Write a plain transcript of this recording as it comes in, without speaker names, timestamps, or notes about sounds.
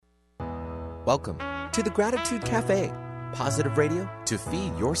Welcome to the Gratitude Cafe, positive radio to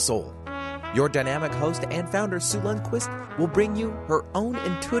feed your soul. Your dynamic host and founder, Sue Lundquist, will bring you her own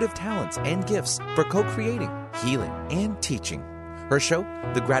intuitive talents and gifts for co-creating, healing, and teaching. Her show,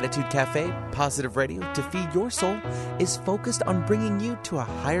 The Gratitude Cafe, positive radio to feed your soul, is focused on bringing you to a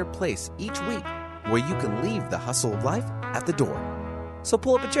higher place each week where you can leave the hustle of life at the door. So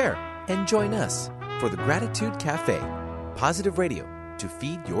pull up a chair and join us for The Gratitude Cafe, positive radio to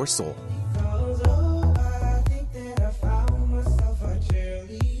feed your soul.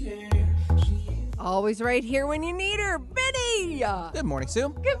 Always right here when you need her, Benny. Good morning, Sue.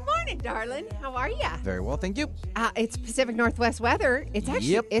 Good morning, darling. How are ya? Very well, thank you. It's Pacific Northwest weather. It's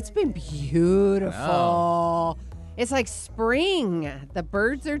actually, Yep. It's been beautiful. Wow. It's like spring. The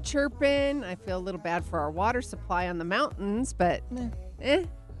birds are chirping. I feel a little bad for our water supply on the mountains, but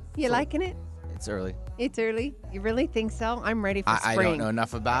you liking it? It's early. It's early. You really think so? I'm ready for I spring. don't know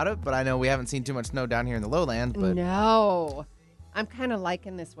enough about it, but I know we haven't seen too much snow down here in the lowlands. But No. I'm kind of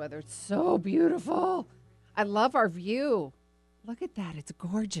liking this weather. It's so beautiful. I love our view. Look at that. It's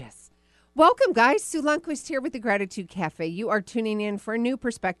gorgeous. Welcome, guys. Sue Lundquist here with the Gratitude Cafe. You are tuning in for a new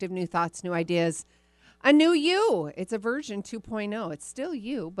perspective, new thoughts, new ideas, a new you. It's a version 2.0. It's still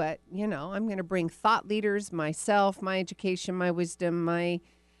you, but, I'm going to bring thought leaders, myself, my education, my wisdom, my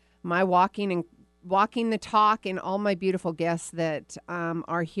walking the talk, and all my beautiful guests that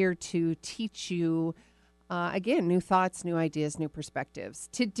are here to teach you again, new thoughts, new ideas, new perspectives.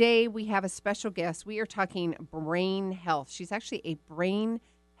 Today, we have a special guest. We are talking brain health. She's actually a brain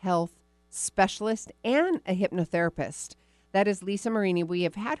health specialist and a hypnotherapist. That is Lisa Marini. We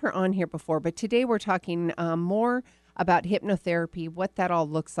have had her on here before, but today we're talking more about hypnotherapy, what that all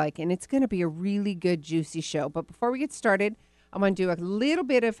looks like, and it's going to be a really good, juicy show. But before we get started, I want to do a little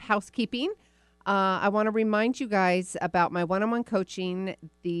bit of housekeeping. I want to remind you guys about my one-on-one coaching,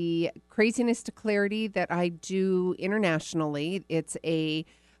 the Craziness to Clarity that I do internationally. It's a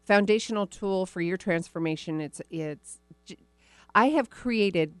foundational tool for your transformation. I have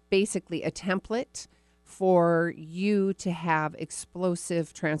created basically a template for you to have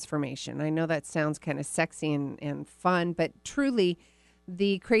explosive transformation. I know that sounds kind of sexy and fun, but truly,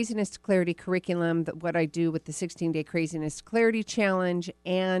 the Craziness to Clarity curriculum, what I do with the 16-day Craziness to Clarity Challenge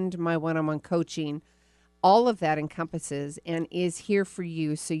and my one-on-one coaching, all of that encompasses and is here for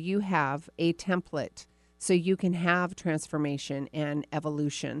you so you have a template so you can have transformation and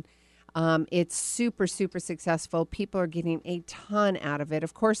evolution. It's super, super successful. People are getting a ton out of it.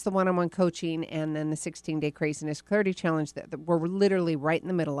 Of course, the one-on-one coaching and then the 16-day Craziness to Clarity Challenge that we're literally right in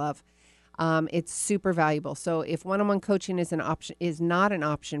the middle of. It's super valuable. So if one-on-one coaching is not an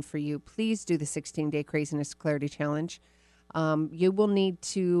option for you, please do the 16-day Craziness to Clarity Challenge. You will need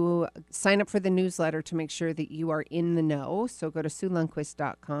to sign up for the newsletter to make sure that you are in the know. So go to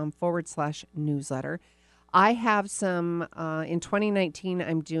SueLundquist.com/newsletter. I have some, in 2019,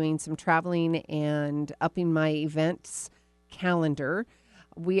 I'm doing some traveling and upping my events calendar.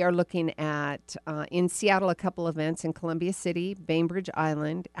 We are looking at, in Seattle, a couple events in Columbia City, Bainbridge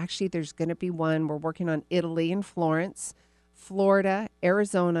Island. Actually, there's going to be one. We're working on Italy and Florence, Florida,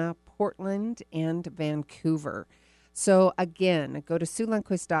 Arizona, Portland, and Vancouver. So, again, go to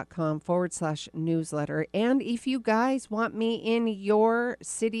SueLundquist.com/newsletter. And if you guys want me in your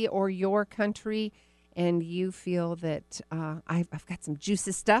city or your country and you feel that I've got some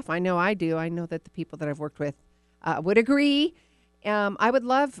juicy stuff, I know I do. I know that the people that I've worked with would agree. I would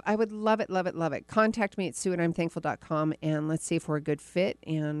love it. Contact me at sue@imthankful.com and let's see if we're a good fit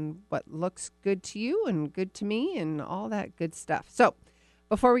and what looks good to you and good to me and all that good stuff. So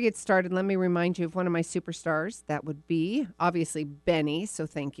before we get started, let me remind you of one of my superstars. That would be obviously Benny. So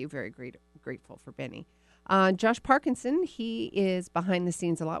thank you. Very grateful for Benny. Josh Parkinson, he is behind the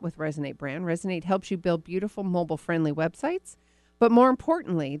scenes a lot with Resonate brand. Resonate helps you build beautiful mobile-friendly websites. But more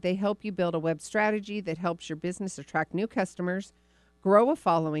importantly, they help you build a web strategy that helps your business attract new customers, grow a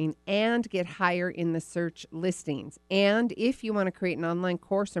following, and get higher in the search listings. And if you want to create an online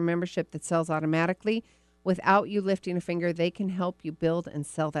course or membership that sells automatically without you lifting a finger, they can help you build and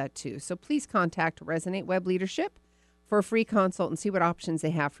sell that too. So please contact Resonate Web Leadership for a free consult and see what options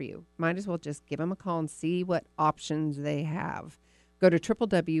they have for you. Might as well just give them a call and see what options they have. Go to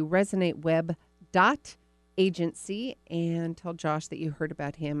www.resonateWeb.agency and tell Josh that you heard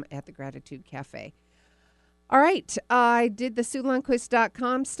about him at the Gratitude Cafe. All right, I did the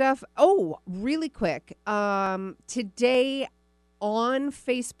SueLundquist.com stuff. Oh, really quick. Today on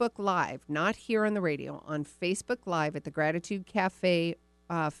Facebook Live, not here on the radio, on Facebook Live at the Gratitude Cafe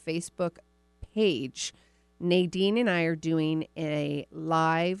Facebook page, Nadine and I are doing a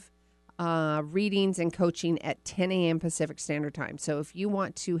live readings and coaching at 10 a.m. Pacific Standard Time. So if you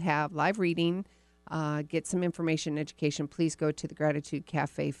want to have live reading, get some information and education, please go to the Gratitude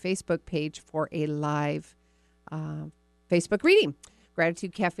Cafe Facebook page for a live Facebook reading.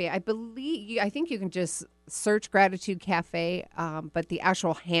 Gratitude Cafe, I think you can just search Gratitude Cafe, but the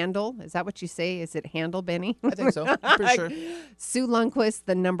actual handle, is that what you say? Is it handle, Benny? I think so. I'm pretty sure. Sue Lundquist,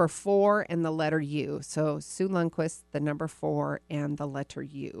 the number 4 and the letter U. So Sue Lundquist, the number 4 and the letter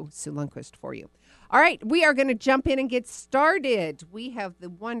U. Sue Lundquist for you. All right, we are going to jump in and get started. We have the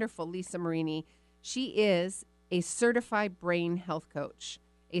wonderful Lisa Marini. She is a certified brain health coach,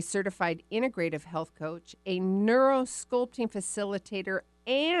 a certified integrative health coach, a neurosculpting facilitator,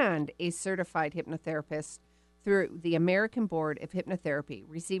 and a certified hypnotherapist through the American Board of Hypnotherapy,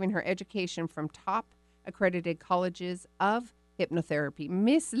 receiving her education from top accredited colleges of hypnotherapy.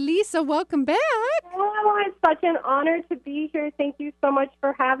 Miss Lisa, welcome back. Oh, it's such an honor to be here. Thank you so much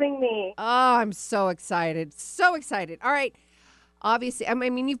for having me. Oh, I'm so excited. So excited. All right. Obviously, I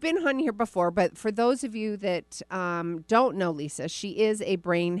mean, you've been on here before, but for those of you that don't know Lisa, she is a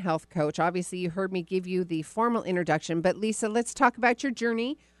brain health coach. Obviously, you heard me give you the formal introduction, but Lisa, let's talk about your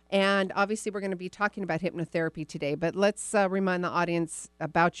journey. And obviously, we're going to be talking about hypnotherapy today, but let's remind the audience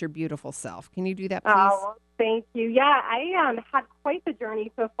about your beautiful self. Can you do that, please? Oh, thank you. Yeah, I had quite the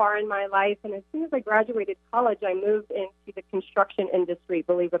journey so far in my life, and as soon as I graduated college, I moved into the construction industry,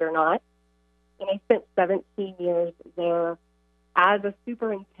 believe it or not, and I spent 17 years there as a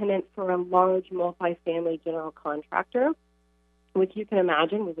superintendent for a large multifamily general contractor, which you can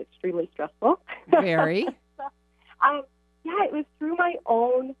imagine was extremely stressful. Very. Yeah, it was through my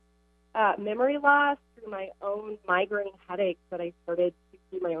own memory loss, through my own migraine headaches that I started to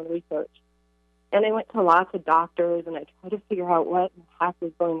do my own research. And I went to lots of doctors, and I tried to figure out what the heck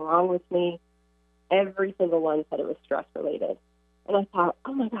was going wrong with me. Every single one said it was stress-related. And I thought,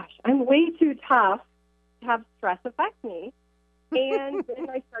 oh, my gosh, I'm way too tough to have stress affect me. And then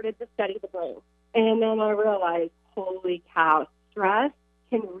I started to study the brain. And then I realized, holy cow, stress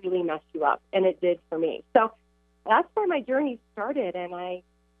can really mess you up. And it did for me. So that's where my journey started. And I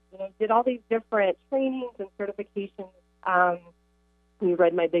did all these different trainings and certifications. You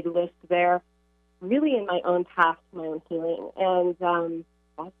read my big list there, really in my own path to my own healing. And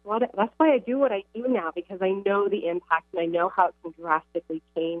that's why I do what I do now, because I know the impact and I know how it can drastically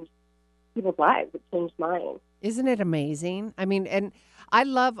change people's lives. It changed mine. Isn't it amazing? I mean, and I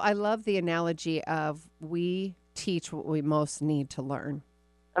love the analogy of we teach what we most need to learn.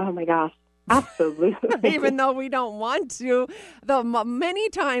 Oh my gosh, absolutely. Even though we don't want to, though many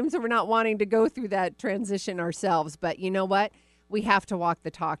times we're not wanting to go through that transition ourselves. But you know what? We have to walk the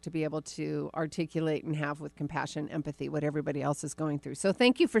talk to be able to articulate and have with compassion, empathy, what everybody else is going through. So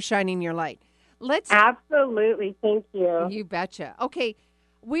thank you for shining your light. Absolutely. Thank you. You betcha. Okay.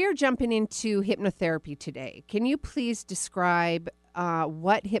 We're jumping into hypnotherapy today. Can you please describe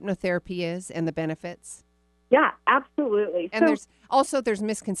what hypnotherapy is and the benefits? Yeah, absolutely. And there's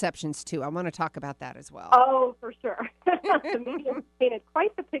misconceptions too. I want to talk about that as well. Oh, for sure. The medium painted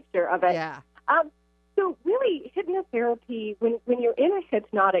quite the picture of it. Yeah. So really, hypnotherapy, when you're in a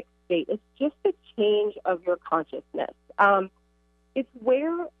hypnotic state, it's just a change of your consciousness. It's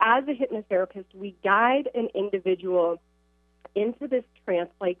where, as a hypnotherapist, we guide an individual into this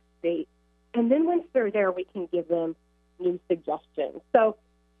trance-like state. And then once they're there, we can give them new suggestions. So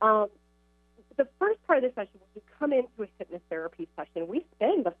the first part of the session, when you come into a hypnotherapy session, we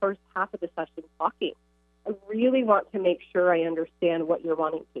spend the first half of the session talking. I really want to make sure I understand what you're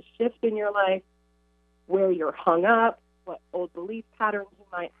wanting to shift in your life, where you're hung up, what old belief patterns you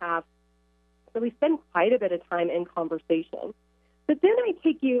might have. So we spend quite a bit of time in conversation. But then I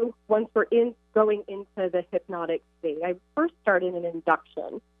take you, once we're going into the hypnotic state, I first start in an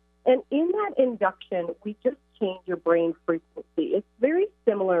induction. And in that induction, we just change your brain frequency. It's very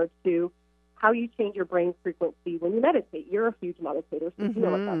similar to how you change your brain frequency when you meditate. You're a huge meditator, so you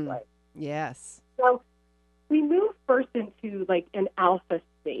know what that's like. Yes. So we move first into like an alpha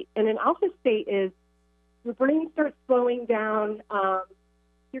state. And an alpha state is your brain starts slowing down.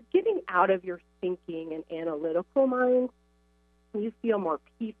 You're getting out of your thinking and analytical mind. You feel more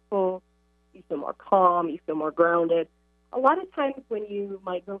peaceful, you feel more calm, you feel more grounded. A lot of times when you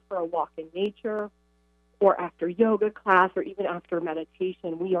might go for a walk in nature or after yoga class or even after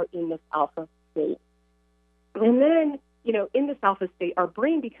meditation, we are in this alpha state. And then, in this alpha state, our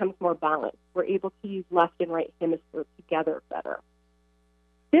brain becomes more balanced. We're able to use left and right hemisphere together better.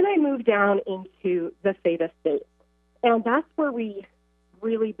 Then I move down into the theta state. And that's where we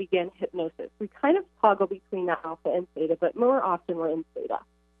really begin hypnosis. We kind of toggle between the alpha and theta, but more often we're in theta.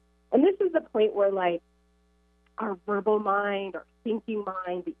 And this is the point where, our verbal mind, our thinking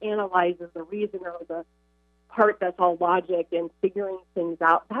mind, the analyzer, the reasoner, the part that's all logic and figuring things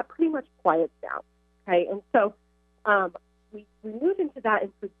out, that pretty much quiets down. Okay, and so we move into that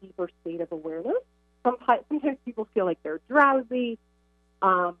into a deeper state of awareness. Sometimes people feel like they're drowsy,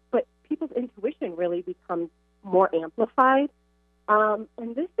 but people's intuition really becomes more amplified. And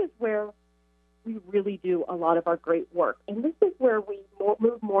this is where we really do a lot of our great work. And this is where we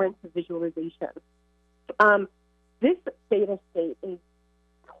move more into visualization. This theta state is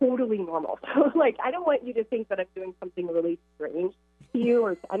totally normal. So, I don't want you to think that I'm doing something really strange to you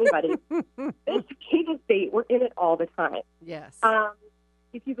or to anybody. This theta state, we're in it all the time. Yes.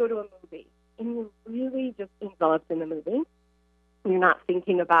 If you go to a movie and you're really just enveloped in the movie, you're not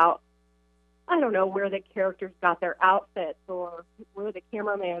thinking about, I don't know, where the characters got their outfits or where the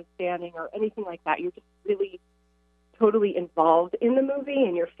cameraman's standing or anything like that. You're just really totally involved in the movie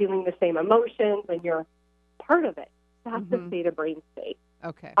and you're feeling the same emotions and you're part of it. That's the theta brain state.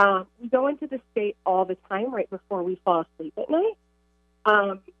 Okay. We go into this state all the time right before we fall asleep at night.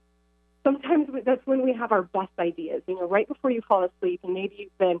 Sometimes that's when we have our best ideas, right before you fall asleep, and maybe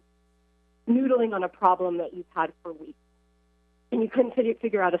you've been noodling on a problem that you've had for weeks, and you couldn't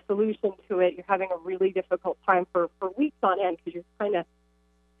figure out a solution to it. You're having a really difficult time for weeks on end because you're trying to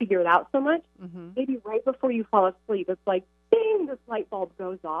figure it out so much. Maybe right before you fall asleep, it's like, ding, this light bulb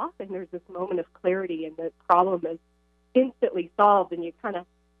goes off, and there's this moment of clarity, and the problem is instantly solved, and you kind of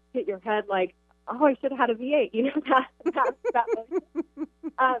hit your head like, oh, I should have had a V8.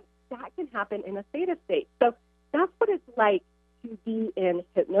 That can happen in a theta state. So that's what it's like to be in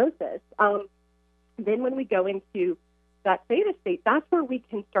hypnosis. Then when we go into that theta state, that's where we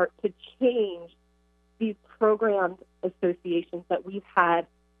can start to change these programmed associations that we've had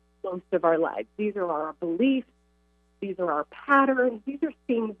most of our lives. These are our beliefs. These are our patterns. These are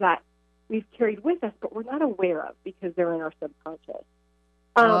things that we've carried with us, but we're not aware of because they're in our subconscious.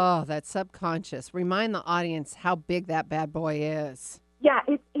 That subconscious. Remind the audience how big that bad boy is. Yeah,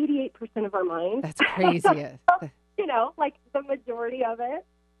 it's 88% of our mind. That's crazy. The majority of it.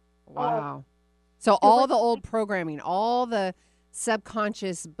 Wow. So all the old programming, all the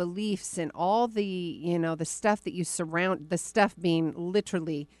subconscious beliefs and all the, the stuff that you surround, the stuff being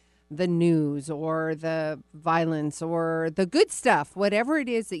literally the news or the violence or the good stuff, whatever it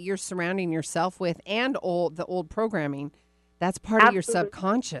is that you're surrounding yourself with, and the old programming, that's part of your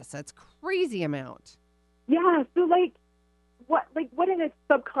subconscious. That's crazy amount. Yeah. So what a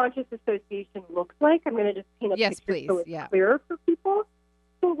subconscious association looks like, I'm going to just paint a picture so it's clearer for people.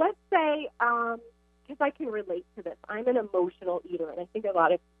 So let's say, because I can relate to this, I'm an emotional eater, and I think a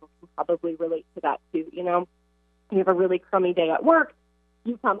lot of people can probably relate to that too. You have a really crummy day at work,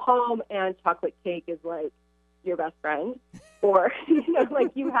 you come home, and chocolate cake is like your best friend, or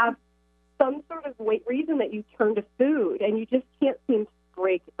you have some sort of reason that you turn to food, and you just can't seem to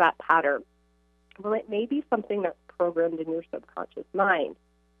break that pattern. Well, it may be something that's programmed in your subconscious mind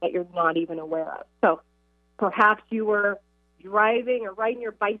that you're not even aware of. So perhaps you were driving or riding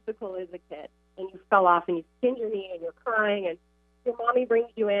your bicycle as a kid, and you fell off and you skinned your knee and you're crying, and your mommy brings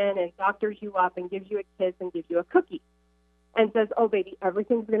you in and doctors you up and gives you a kiss and gives you a cookie and says, oh, baby,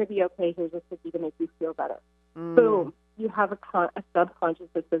 everything's going to be okay. Here's a cookie to make you feel better. Boom. You have a subconscious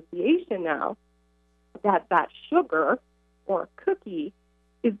association now that sugar or cookie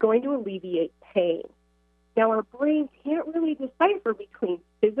is going to alleviate pain. Now, our brain can't really decipher between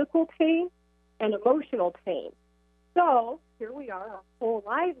physical pain and emotional pain. So here we are, our whole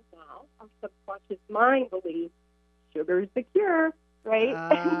lives now, our subconscious mind believes sugar is the cure,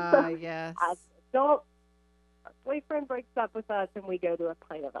 right? Yes. As adults, our boyfriend breaks up with us and we go to a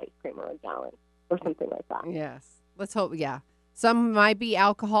pint of ice cream or a gallon or something like that. Yes. Let's hope, Some might be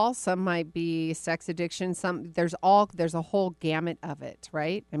alcohol, some might be sex addiction, there's a whole gamut of it,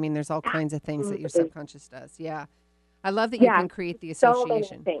 right? I mean, there's all kinds of things that your subconscious does. Yeah. I love that you can create the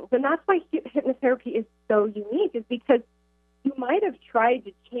association. So many things. And that's why hypnotherapy is so unique, is because you might have tried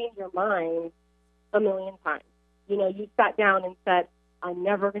to change your mind a million times. You sat down and said, I'm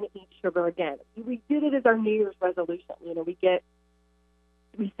never going to eat sugar again. We did it as our New Year's resolution.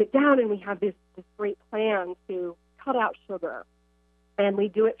 We sit down and we have this great plan to cut out sugar. And we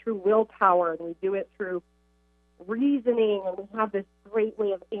do it through willpower, and we do it through reasoning, and we have this great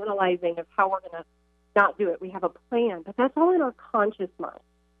way of analyzing of how we're going to not do it. We have a plan, but that's all in our conscious mind.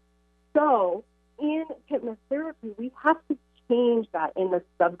 So in hypnotherapy, we have to change that in the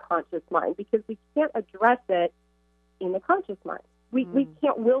subconscious mind because we can't address it in the conscious mind. We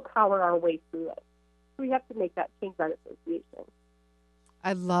can't willpower our way through it. So we have to make that change, that association.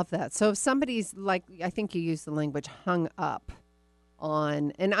 I love that. So if somebody's I think you used the language hung up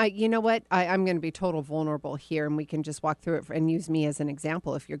on, and you know what, I'm going to be total vulnerable here, and we can just walk through it and use me as an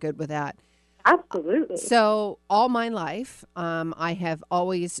example if you're good with that. Absolutely. So all my life, I have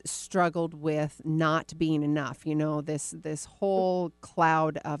always struggled with not being enough. You know, this whole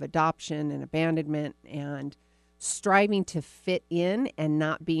cloud of adoption and abandonment and striving to fit in and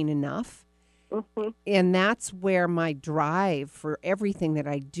not being enough. Mm-hmm. And that's where my drive for everything that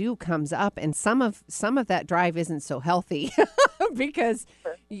I do comes up. And some of that drive isn't so healthy because,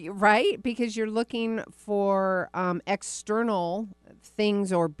 right? Because you're looking for external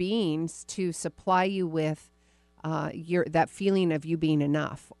things or beings to supply you with that feeling of you being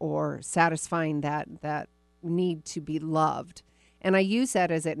enough or satisfying that need to be loved. And I use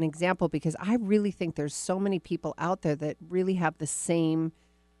that as an example because I really think there's so many people out there that really have the same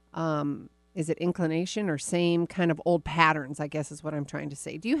is it inclination or same kind of old patterns, I guess is what I'm trying to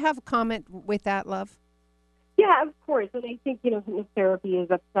say. Do you have a comment with that, love? Yeah, of course. And I think, hypnotherapy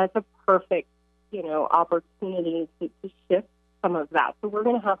that's a perfect, opportunity to shift some of that. So we're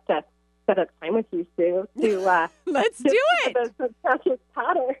going to have to set up time with you, Sue, to let's do it. The subconscious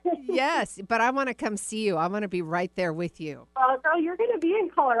pattern. Yes, but I want to come see you. I want to be right there with you. Girl, you're going to be in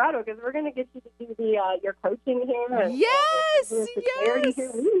Colorado because we're going to get you to do your coaching here. And, yes.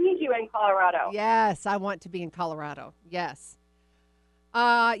 Here. We need you in Colorado. Yes, I want to be in Colorado. Yes.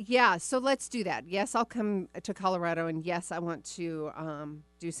 Yeah, so let's do that. Yes, I'll come to Colorado, and yes, I want to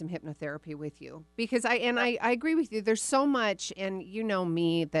do some hypnotherapy with you because I agree with you. There's so much, and you know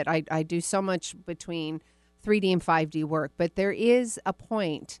me, that I do so much between 3D and 5D work, but there is a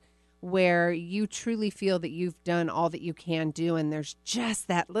point where you truly feel that you've done all that you can do, and there's just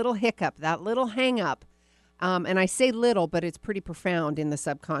that little hiccup, that little hang up. And I say little, but it's pretty profound in the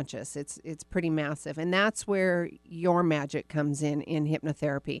subconscious. It's pretty massive. And that's where your magic comes in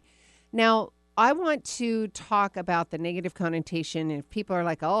hypnotherapy. Now, I want to talk about the negative connotation. If people are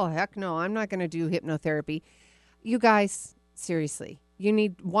like, oh, heck no, I'm not going to do hypnotherapy. You guys, seriously, you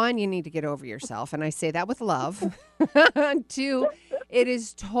need to get over yourself. And I say that with love. 2, it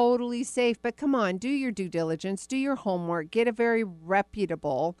is totally safe. But come on, do your due diligence, do your homework, get a very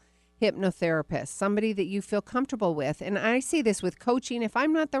reputable hypnotherapist, somebody that you feel comfortable with. And I say this with coaching, if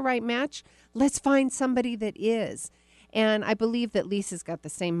I'm not the right match, let's find somebody that is. And I believe that Lisa's got the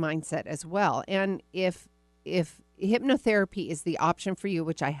same mindset as well. And if hypnotherapy is the option for you,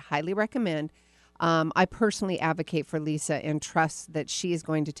 which I highly recommend, I personally advocate for Lisa and trust that she is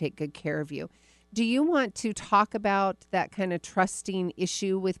going to take good care of you. Do you want to talk about that kind of trusting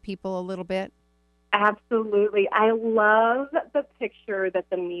issue with people a little bit? Absolutely. I love the picture that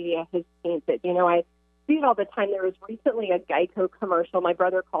the media has painted. I see it all the time. There was recently a Geico commercial. My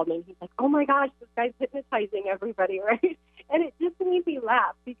brother called me and he's like, oh my gosh, this guy's hypnotizing everybody, right? And it just made me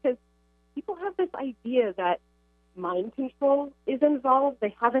laugh because people have this idea that mind control is involved.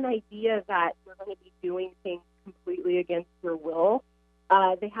 They have an idea that you're going to be doing things completely against your will.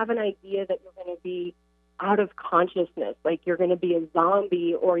 They have an idea that you're going to be out of consciousness, like you're going to be a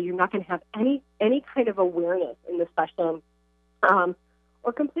zombie, or you're not going to have any kind of awareness in the session,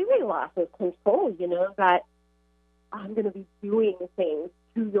 or completely loss of control, that I'm going to be doing things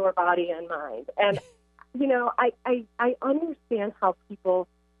to your body and mind. And, I understand how people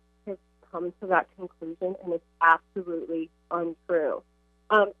have come to that conclusion, and it's absolutely untrue.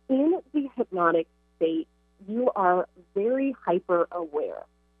 In the hypnotic state, you are very hyper-aware.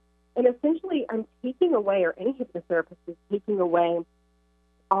 And essentially, I'm taking away, or any hypnotherapist is taking away,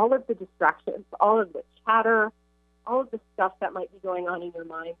 all of the distractions, all of the chatter, all of the stuff that might be going on in your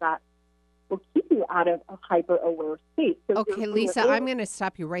mind that will keep you out of a hyper-aware state. So okay, Lisa, I'm going to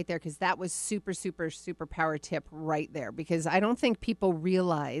stop you right there because that was super, super, super power tip right there, because I don't think people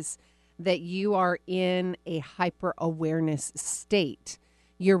realize that you are in a hyper-awareness state.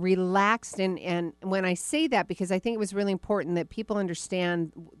 You're relaxed, and when I say that, because I think it was really important that people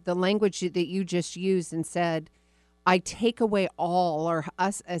understand the language that you just used and said, I take away all, or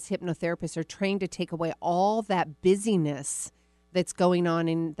us as hypnotherapists are trained to take away all that busyness that's going on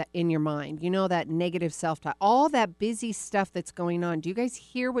in your mind. That negative self-talk, all that busy stuff that's going on. Do you guys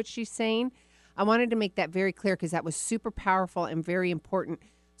hear what she's saying? I wanted to make that very clear because that was super powerful and very important.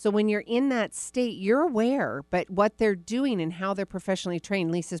 So when you're in that state, you're aware, but what they're doing and how they're professionally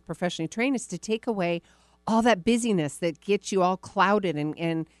trained, Lisa's professionally trained, is to take away all that busyness that gets you all clouded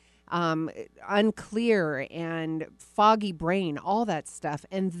and unclear and foggy brain, all that stuff.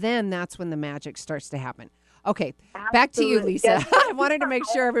 And then that's when the magic starts to happen. Okay, Absolutely. Back to you, Lisa. Yes. I wanted to make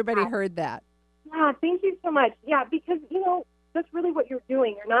sure everybody heard that. Yeah, thank you so much. Yeah, because, that's really what you're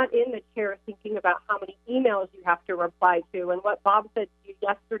doing. You're not in the chair thinking about how many emails you have to reply to and what Bob said to you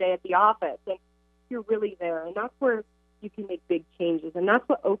yesterday at the office. And you're really there. And that's where you can make big changes. And that's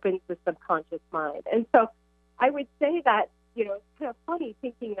what opens the subconscious mind. And so I would say that, it's kind of funny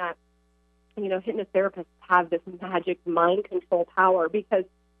thinking that, hypnotherapists have this magic mind control power, because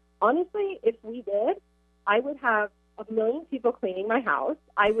honestly, if we did, I would have a million people cleaning my house.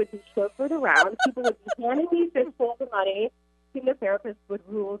 I would be chauffeured around. People would be handing me fistfuls of money. Hypnotherapists would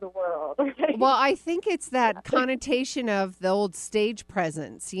rule the world. Right? Well, I think it's that connotation of the old stage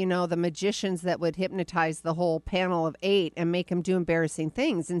presence, the magicians that would hypnotize the whole panel of 8 and make them do embarrassing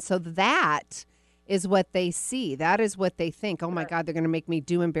things. And so that is what they see. That is what they think. Oh, my God, they're going to make me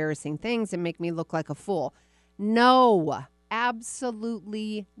do embarrassing things and make me look like a fool. No,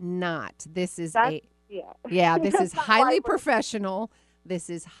 absolutely not. This is this is highly professional. This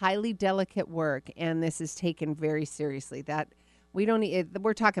is highly delicate work, and this is taken very seriously. That we don't need,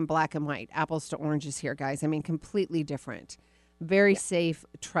 we're talking black and white, apples to oranges here, guys. I mean, completely different. Very safe,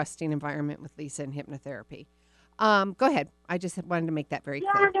 trusting environment with Lisa in hypnotherapy. Go ahead. I just wanted to make that very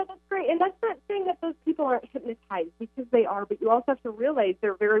clear. Yeah, no, that's great. And that's not saying that those people aren't hypnotized, because they are, but you also have to realize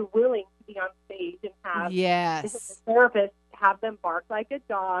they're very willing to be on stage and have the therapist have them bark like a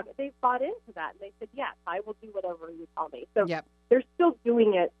dog. They bought into that, and they said, yes, I will do whatever you tell me. So they're still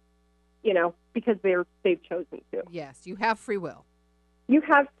doing it, because they've chosen to. Yes, you have free will. You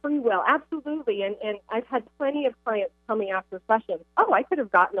have free will, absolutely. And I've had plenty of clients tell me after sessions, oh, I could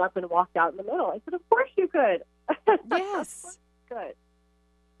have gotten up and walked out in the middle. I said, of course you could. Yes. Good.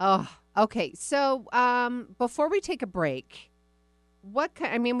 Oh, okay. So before we take a break, we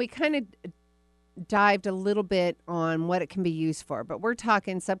kind of dived a little bit on what it can be used for, but we're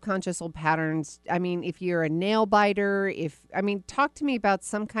talking subconscious old patterns. I mean, if you're a nail biter, talk to me about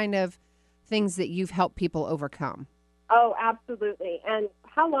some kind of things that you've helped people overcome. Oh, absolutely. And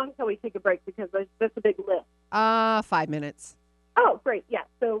how long till we take a break? Because that's a big list. 5 minutes. Oh, great. Yeah.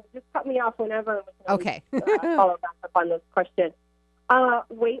 So just cut me off whenever. And we can okay. Follow back up on this question.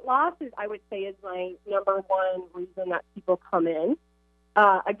 Weight loss I would say, is my number one reason that people come in.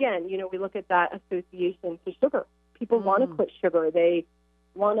 Again, we look at that association to sugar. People want to quit sugar. They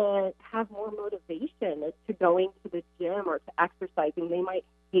want to have more motivation to going to the gym or to exercising. They might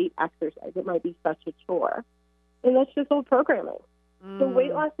hate exercise. It might be such a chore. And that's just old programming. So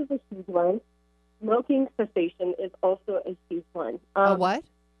weight loss is a huge one. Smoking cessation is also a huge one. What?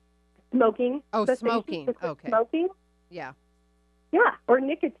 Smoking. Oh, cessation. smoking. Okay. Smoking. Yeah. Yeah, or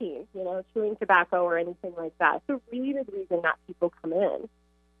nicotine, chewing tobacco or anything like that. So really the reason that people come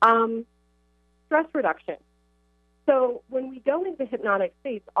in. Stress reduction. So when we go into hypnotic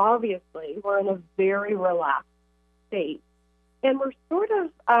states, obviously we're in a very relaxed state. And we're sort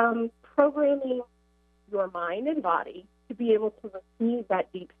of programming your mind and body to be able to receive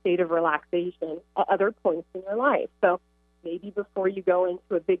that deep state of relaxation at other points in your life. So maybe before you go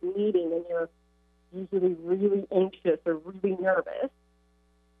into a big meeting and you're usually really anxious or really nervous,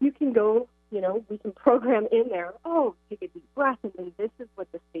 you can go, we can program in there, take a deep breath, and then this is what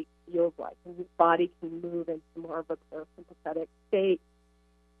the state feels like. And your body can move into more of a parasympathetic state,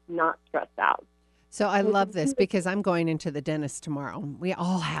 not stressed out. So I love this because I'm going into the dentist tomorrow. We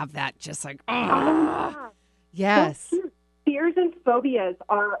all have that, just like, yes. So fears and phobias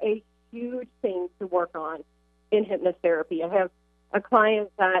are a huge thing to work on in hypnotherapy. I have a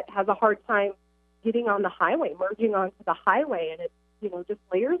client that has a hard time getting on the highway, merging onto the highway, and it's, just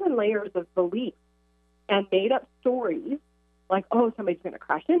layers and layers of belief and made up stories like, somebody's going to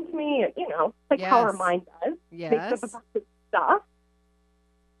crash into me, and, how our mind does. Yes. Makes up a bunch of stuff.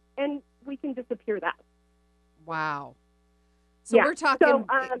 And we can disappear that. Wow. So we're talking,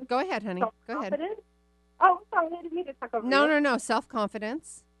 go ahead, honey. Go ahead. Oh, sorry, I didn't mean to talk over you. No.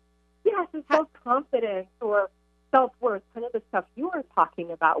 Self-confidence. Yes, it's self-confidence or self-worth, kind of the stuff you were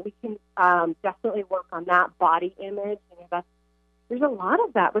talking about. We can definitely work on that body image. There's a lot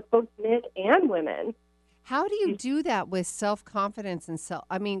of that with both men and women. How do you do that with self-confidence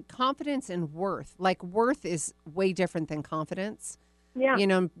and confidence and worth? Like, worth is way different than confidence. Yeah.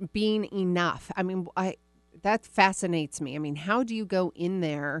 Being enough. That fascinates me. How do you go in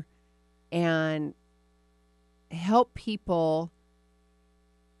there and help people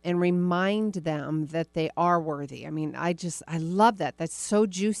and remind them that they are worthy? I love that. That's so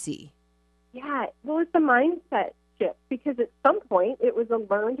juicy. Yeah. Well, it's a mindset shift, because at some point it was a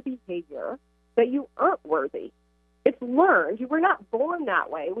learned behavior that you aren't worthy. It's learned. You were not born that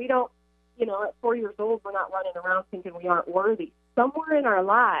way. We don't, at 4 years old, we're not running around thinking we aren't worthy. Somewhere in our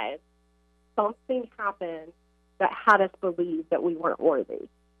lives, something happened that had us believe that we weren't worthy.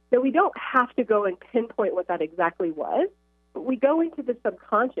 So we don't have to go and pinpoint what that exactly was, but we go into the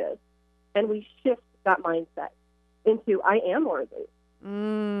subconscious and we shift that mindset into, I am worthy.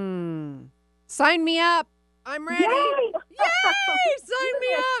 Sign me up. I'm ready. Yay! Yay! Sign me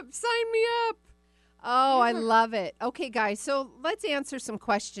up. Sign me up. Oh, I love it. Okay, guys, so let's answer some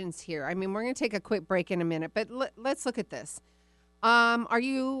questions here. I mean, we're going to take a quick break in a minute, but let's look at this. Are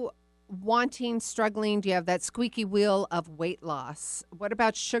you struggling? Do you have that squeaky wheel of weight loss? What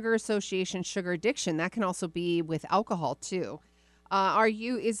about sugar association, sugar addiction? That can also be with alcohol too. Are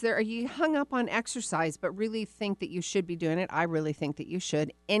you hung up on exercise, but really think that you should be doing it? I really think that you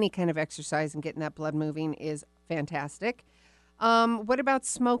should. Any kind of exercise and getting that blood moving is fantastic. What about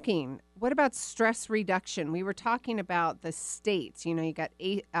smoking? What about stress reduction? We were talking about the states. You know, you got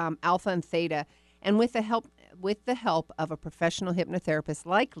alpha and theta, and with the help of a professional hypnotherapist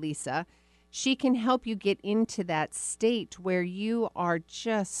like Lisa, she can help you get into that state where you are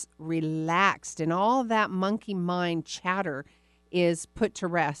just relaxed and all that monkey mind chatter is put to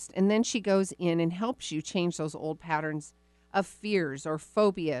rest. And then she goes in and helps you change those old patterns of fears or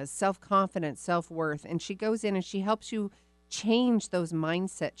phobias, self-confidence, self-worth. And she goes in and she helps you change those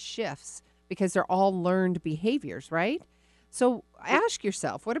mindset shifts because they're all learned behaviors, right? So ask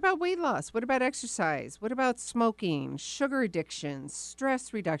yourself, what about weight loss? What about exercise? What about smoking, sugar addiction,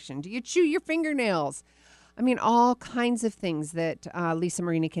 stress reduction? Do you chew your fingernails? I mean, all kinds of things that Lisa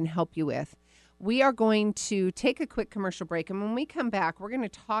Marini can help you with. We are going to take a quick commercial break, and when we come back, we're going to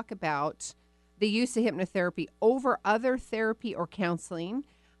talk about the use of hypnotherapy over other therapy or counseling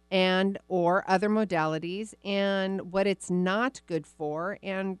and or other modalities and what it's not good for.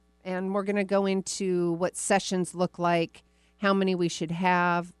 And we're going to go into what sessions look like, how many we should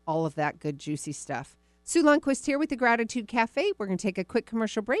have, all of that good, juicy stuff. Sue Lundquist here with the Gratitude Cafe. We're going to take a quick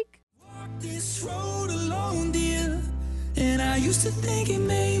commercial break. Walk this road alone, dear, and I used to think it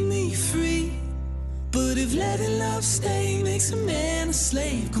made me free. But if letting love stay makes a man a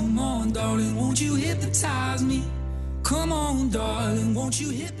slave, come on, darling, won't you hypnotize me? Come on, darling, won't you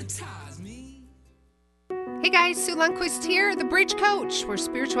hypnotize me? Hey guys, Sue Lundquist here, the Bridge Coach, where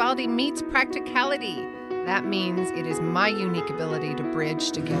spirituality meets practicality. That means it is my unique ability to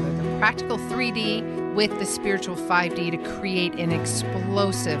bridge together the practical 3D with the spiritual 5D to create an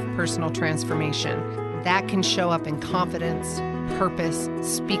explosive personal transformation. That can show up in confidence, purpose,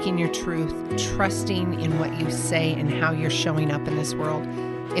 speaking your truth, trusting in what you say and how you're showing up in this world.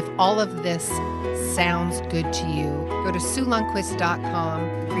 If all of this sounds good to you, go to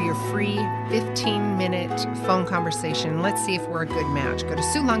SueLundquist.com for your free 15-minute phone conversation. Let's see if we're a good match. Go to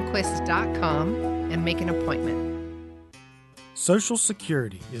SueLundquist.com and make an appointment. Social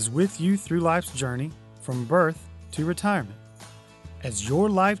Security is with you through life's journey from birth to retirement. As your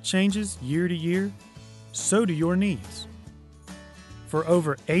life changes year to year, so do your needs. For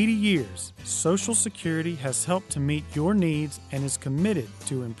over 80 years, Social Security has helped to meet your needs and is committed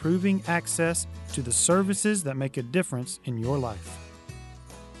to improving access to the services that make a difference in your life.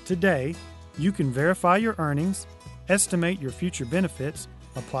 Today, you can verify your earnings, estimate your future benefits,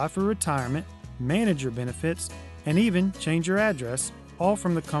 apply for retirement, manage your benefits, and even change your address, all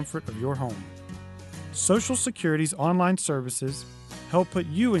from the comfort of your home. Social Security's online services help put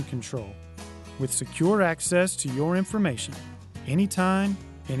you in control with secure access to your information anytime,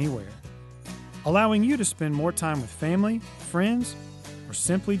 anywhere, allowing you to spend more time with family, friends, or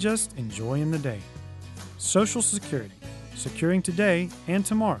simply just enjoying the day. Social Security, securing today and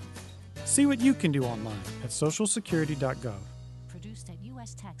tomorrow. See what you can do online at socialsecurity.gov. Produced at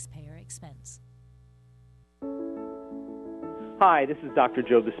U.S. taxpayer expense. Hi, this is Dr.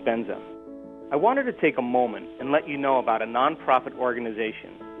 Joe Dispenza. I wanted to take a moment and let you know about a nonprofit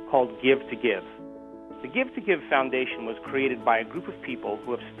organization called Give to Give. The Give to Give Foundation was created by a group of people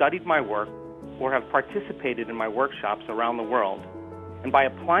who have studied my work or have participated in my workshops around the world. And by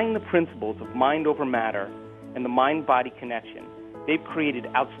applying the principles of mind over matter and the mind-body connection, they've created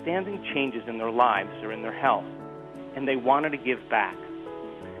outstanding changes in their lives or in their health, and they wanted to give back.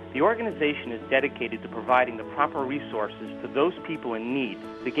 The organization is dedicated to providing the proper resources to those people in need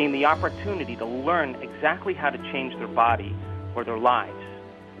to gain the opportunity to learn exactly how to change their body or their lives.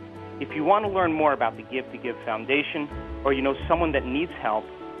 If you want to learn more about the Give to Give Foundation, or you know someone that needs help,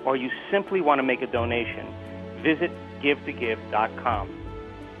 or you simply want to make a donation, visit givetogive.com.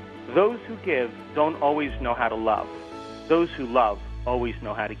 Those who give don't always know how to love. Those who love always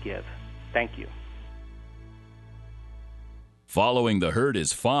know how to give. Thank you. Following the herd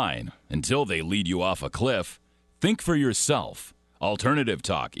is fine until they lead you off a cliff. Think for yourself. Alternative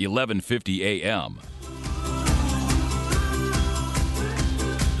Talk, 1150 a.m.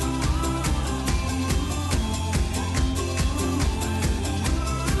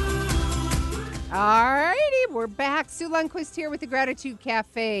 All righty, we're back. Sue Lundquist here with the Gratitude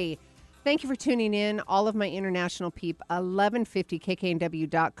Cafe. Thank you for tuning in, all of my international peep,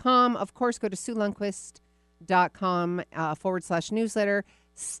 1150kknw.com. Of course, go to SueLundquist.com /newsletter.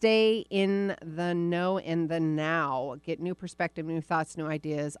 Stay in the know in the now. Get new perspective, new thoughts, new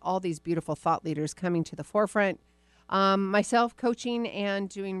ideas, all these beautiful thought leaders coming to the forefront. Myself coaching and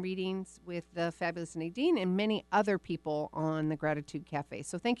doing readings with the fabulous Nadine and many other people on the Gratitude Cafe.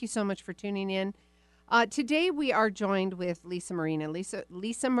 So thank you so much for tuning in. Today we are joined with Lisa Marini.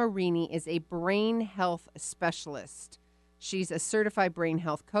 Lisa Marini is a brain health specialist. She's a certified brain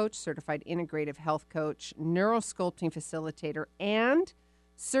health coach, certified integrative health coach, neurosculpting facilitator, and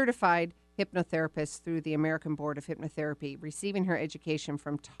certified hypnotherapist through the American Board of Hypnotherapy, receiving her education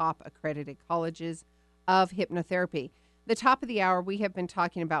from top accredited colleges of hypnotherapy. The top of the hour, we have been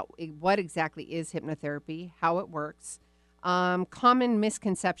talking about what exactly is hypnotherapy, how it works, common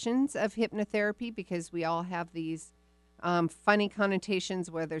misconceptions of hypnotherapy, because we all have these funny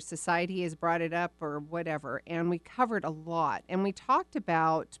connotations, whether society has brought it up or whatever. And we covered a lot. And we talked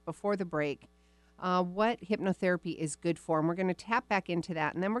about, before the break, what hypnotherapy is good for. And we're going to tap back into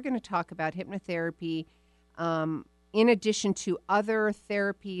that. And then we're going to talk about hypnotherapy in addition to other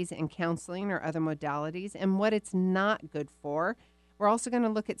therapies and counseling or other modalities and what it's not good for. We're also going to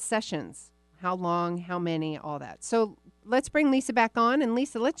look at sessions, how long, how many, all that. So let's bring Lisa back on. And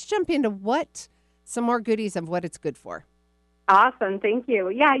Lisa, let's jump into some more goodies of what it's good for. Awesome. Thank you.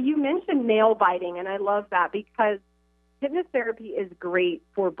 Yeah, you mentioned nail biting, and I love that because hypnotherapy is great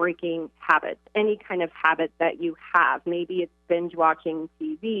for breaking habits, any kind of habit that you have. Maybe it's binge watching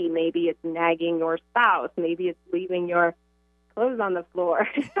TV. Maybe it's nagging your spouse. Maybe it's leaving your clothes on the floor.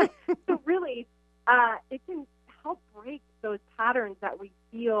 So really, it can help break those patterns that we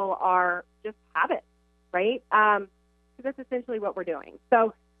feel are just habits, right? So that's essentially what we're doing.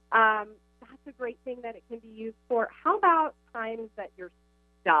 So that's a great thing that it can be used for. How about times that you're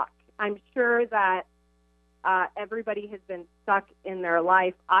stuck? I'm sure that everybody has been stuck in their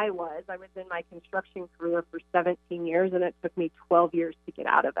life. I was in my construction career for 17 years, and it took me 12 years to get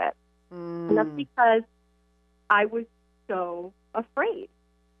out of it. And that's because I was so afraid.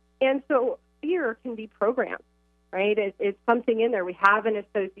 And so fear can be programmed, right? It's something in there. We have an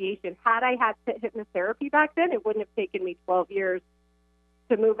association. Had I had hypnotherapy back then, it wouldn't have taken me 12 years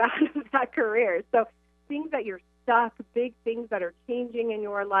to move out of that career. So things that you're stuck, big things that are changing in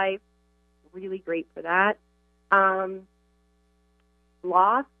your life, really great for that.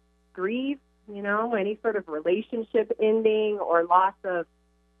 Loss, grief, any sort of relationship ending or loss of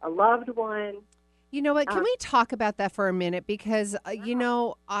a loved one. You know what? Can we talk about that for a minute? Because,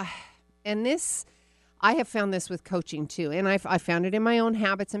 and this, I have found this with coaching too, and I found it in my own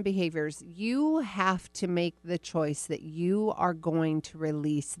habits and behaviors. You have to make the choice that you are going to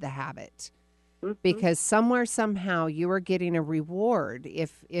release the habit. Because somewhere, somehow, you are getting a reward.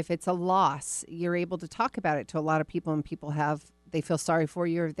 If it's a loss, you're able to talk about it to a lot of people, and they feel sorry for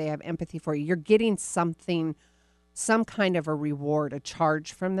you, or they have empathy for you. You're getting something, some kind of a reward, a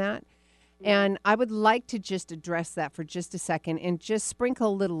charge from that. And I would like to just address that for just a second and just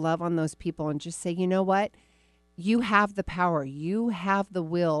sprinkle a little love on those people and just say, you know what? You have the power, you have the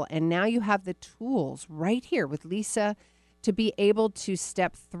will, and now you have the tools right here with Lisa to be able to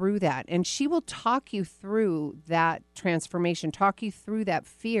step through that. And she will talk you through that transformation, talk you through that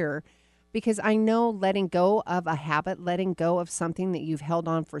fear, because I know letting go of a habit, letting go of something that you've held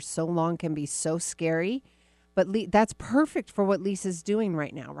on for so long can be so scary. But that's perfect for what Lisa's doing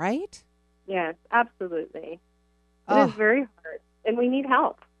right now, right? Yes, absolutely. It is very hard, and we need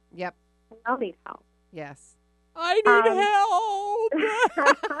help. Yep. We all need help. Yes. I need help.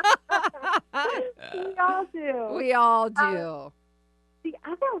 We all do. We all do. The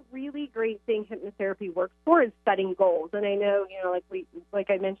other really great thing hypnotherapy works for is setting goals. And I know, like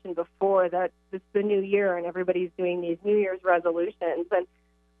I mentioned before, that it's the new year and everybody's doing these New Year's resolutions. And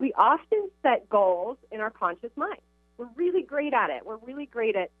we often set goals in our conscious mind. We're really great at it. We're really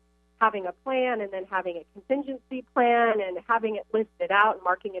great at having a plan and then having a contingency plan and having it listed out and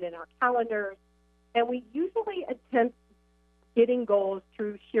marking it in our calendars. And we usually attempt getting goals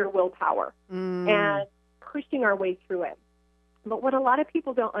through sheer willpower and pushing our way through it. But what a lot of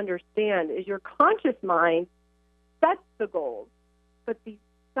people don't understand is your conscious mind sets the goals, but the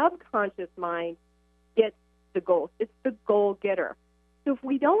subconscious mind gets the goals. It's the goal getter. So if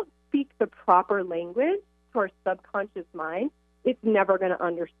we don't speak the proper language to our subconscious mind, it's never going to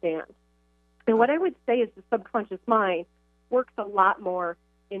understand. And what I would say is the subconscious mind works a lot more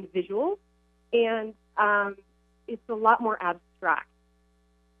in visuals, and it's a lot more abstract.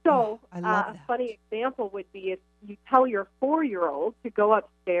 So a funny example would be if you tell your 4-year-old to go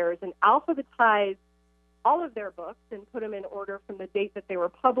upstairs and alphabetize all of their books and put them in order from the date that they were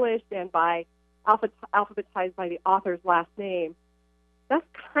published and by alphabetized by the author's last name. That's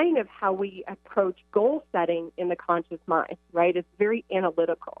kind of how we approach goal setting in the conscious mind, right? It's very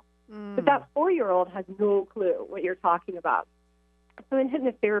analytical. But that 4-year-old has no clue what you're talking about. So in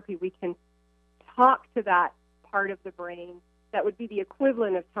hypnotherapy, we can talk to that part of the brain that would be the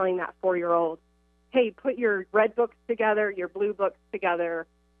equivalent of telling that 4-year-old, hey, put your red books together, your blue books together,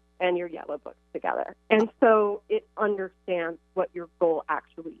 and your yellow books together. And so it understands what your goal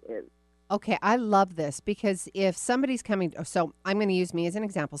actually is. Okay, I love this because if somebody's coming, so I'm going to use me as an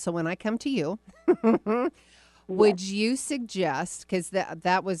example. So when I come to you, would you suggest, because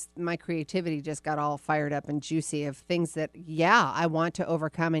that was my creativity just got all fired up and juicy of things that, I want to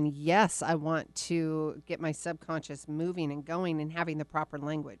overcome. And yes, I want to get my subconscious moving and going and having the proper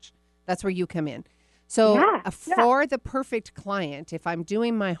language. That's where you come in. So for the perfect client, if I'm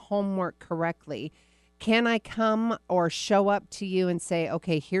doing my homework correctly, can I come or show up to you and say,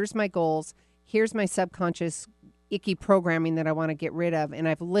 okay, here's my goals, here's my subconscious icky programming that I want to get rid of, and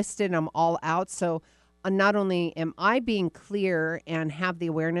I've listed them all out. So not only am I being clear and have the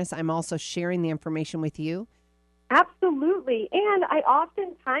awareness, I'm also sharing the information with you? Absolutely. And I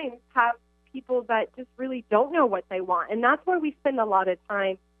oftentimes have people that just really don't know what they want. And that's where we spend a lot of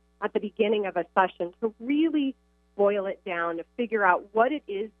time at the beginning of a session to really boil it down, to figure out what it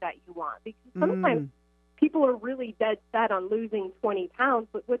is that you want. Because sometimes people are really dead set on losing 20 pounds,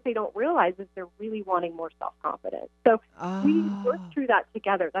 but what they don't realize is they're really wanting more self-confidence. So we work through that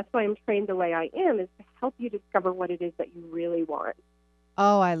together. That's why I'm trained the way I am, is to help you discover what it is that you really want.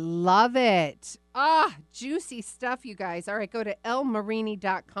 Oh, I love it. Juicy stuff, you guys. All right, go to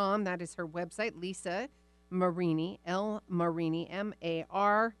lmarini.com. That is her website, Lisa Marini, lmarini,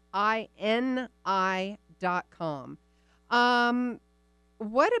 MARINI.com.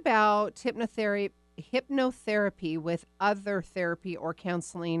 What about hypnotherapy with other therapy or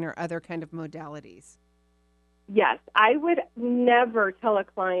counseling or other kind of modalities? Yes, I would never tell a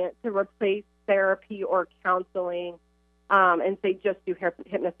client to replace therapy or counseling and say just do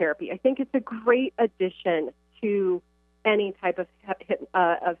hypnotherapy. I think it's a great addition to any type of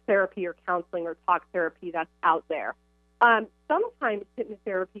therapy or counseling or talk therapy that's out there. Sometimes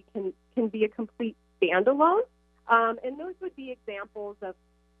hypnotherapy can be a complete standalone, and those would be examples of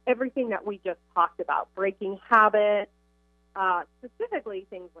everything that we just talked about, breaking habits, specifically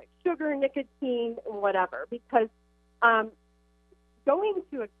things like sugar, nicotine, and whatever, because going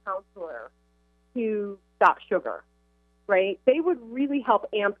to a counselor to stop sugar, right, they would really help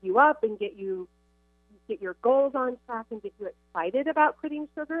amp you up and get your goals on track and get you excited about quitting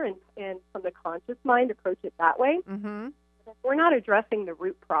sugar and from the conscious mind approach it that way. Mm-hmm. If we're not addressing the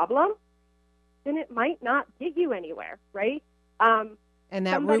root problem, then it might not get you anywhere, right? And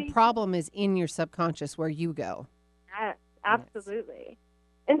that root problem is in your subconscious where you go. Yes, absolutely. Yes.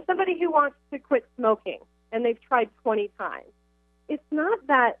 And somebody who wants to quit smoking and they've tried 20 times, it's not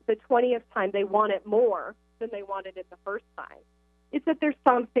that the 20th time they want it more than they wanted it the first time. It's that there's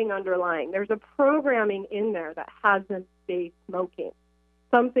something underlying. There's a programming in there that has them stay smoking,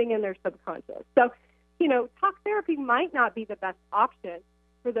 something in their subconscious. So, talk therapy might not be the best option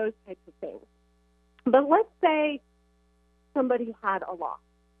for those types of things. But let's say somebody had a loss,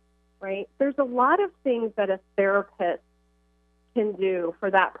 right? There's a lot of things that a therapist can do for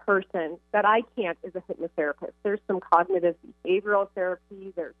that person that I can't as a hypnotherapist. There's some cognitive behavioral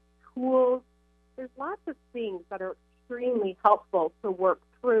therapy. There's tools. There's lots of things that are extremely helpful to work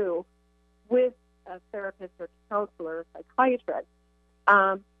through with a therapist or counselor or psychiatrist.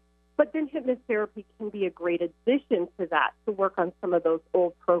 But then hypnotherapy can be a great addition to that to work on some of those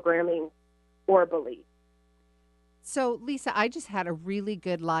old programming or beliefs. So, Lisa, I just had a really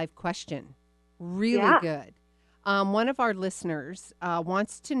good live question. Really good. One of our listeners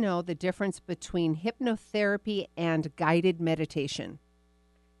wants to know the difference between hypnotherapy and guided meditation.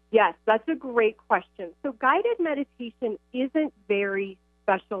 Yes, that's a great question. So guided meditation isn't very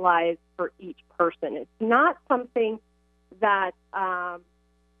specialized for each person. It's not something that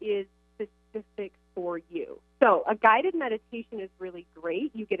is specific for you. So a guided meditation is really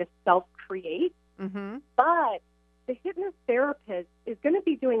great. You get to self-create, but the hypnotherapist is going to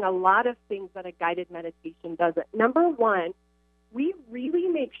be doing a lot of things that a guided meditation doesn't. Number one, we really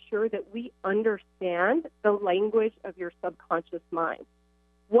make sure that we understand the language of your subconscious mind.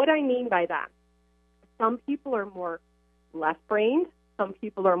 What I mean by that, some people are more left-brained, some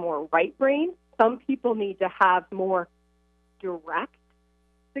people are more right-brained, some people need to have more direct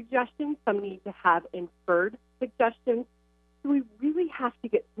suggestions, some need to have inferred suggestions. So we really have to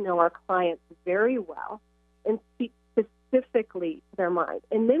get to know our clients very well and speak specifically to their mind.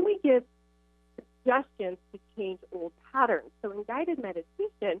 And then we give suggestions to change old patterns. So in guided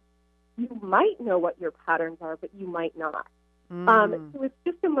meditation, you might know what your patterns are, but you might not. So it's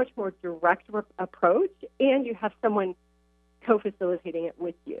just a much more direct approach, and you have someone co-facilitating it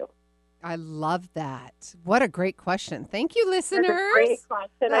with you. I love that. What a great question. Thank you, listeners. That's a great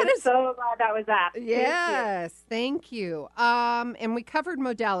question. I'm so glad that was asked. Yes, thank you. And we covered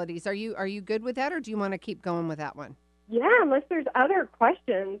modalities. Are you good with that, or do you want to keep going with that one? Yeah, unless there's other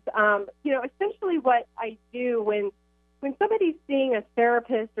questions. Essentially what I do when somebody's seeing a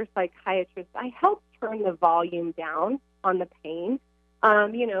therapist or psychiatrist, I help turn the volume down on the pain,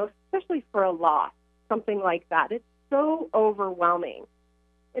 especially for a loss, something like that. It's so overwhelming.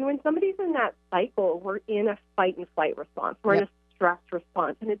 And when somebody's in that cycle, we're in a fight and flight response. We're in a stress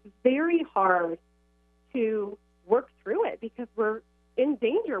response. And it's very hard to work through it because we're in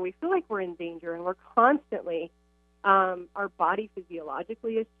danger. We feel like we're in danger, and we're constantly, our body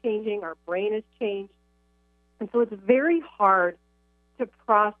physiologically is changing, our brain has changed. And so it's very hard to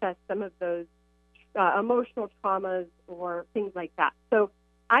process some of those emotional traumas or things like that. So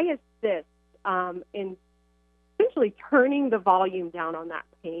I assist in essentially turning the volume down on that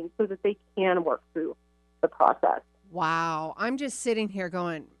pain so that they can work through the process. Wow. I'm just sitting here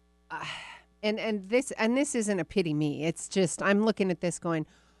going, and this isn't a pity me. It's just, I'm looking at this going,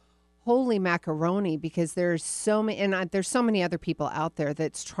 holy macaroni, because there's so many, and there's so many other people out there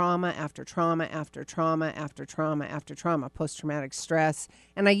that's trauma after trauma after trauma after trauma after trauma, post-traumatic stress.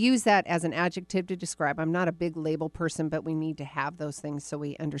 And I use that as an adjective to describe. I'm not a big label person, but we need to have those things so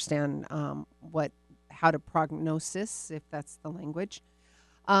we understand how to prognosis, if that's the language.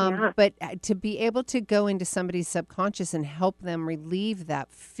 But to be able to go into somebody's subconscious and help them relieve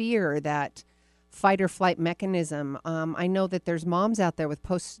that fear, that fight or flight mechanism. I know that there's moms out there with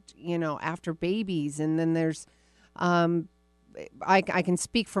after babies, and then there's, I can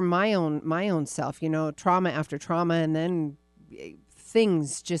speak from my own self, trauma after trauma, and then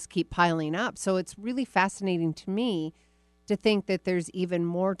things just keep piling up. So it's really fascinating to me to think that there's even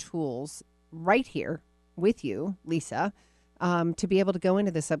more tools right here with you, Lisa, to be able to go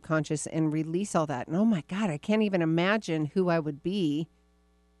into the subconscious and release all that. And oh my God, I can't even imagine who I would be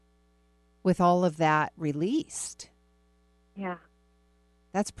with all of that released. Yeah.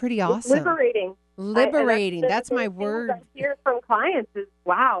 That's pretty awesome. It's liberating. Liberating. That's my word. I hear from clients is,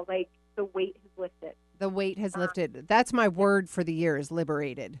 wow, like the weight has lifted. The weight has lifted. That's my word for the year is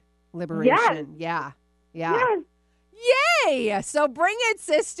liberated. Liberation. Yes. Yeah. Yes. Yay! So bring it,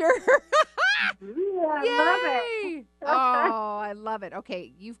 sister. I love it. Oh, I love it.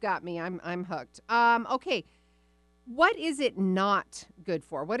 Okay, you've got me. I'm hooked. Okay. What is it not good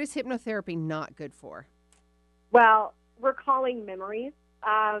for? What is hypnotherapy not good for? Well, we're calling memories.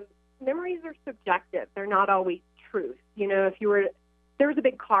 Memories are subjective. They're not always truth. If there was a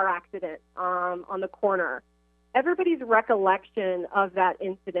big car accident on the corner, everybody's recollection of that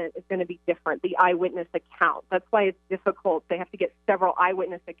incident is going to be different, the eyewitness account. That's why it's difficult. They have to get several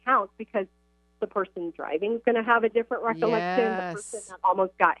eyewitness accounts because the person driving is going to have a different recollection. Yes. The person that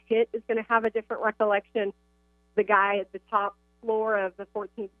almost got hit is going to have a different recollection. The guy at the top floor of the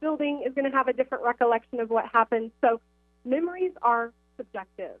 14th building is going to have a different recollection of what happened. So memories are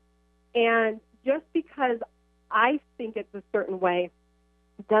subjective. And just because I think it's a certain way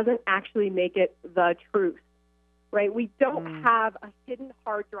doesn't actually make it the truth, right? We don't have a hidden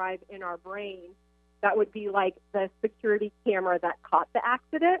hard drive in our brain that would be like the security camera that caught the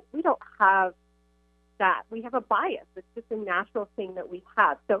accident. We don't have that. We have a bias. It's just a natural thing that we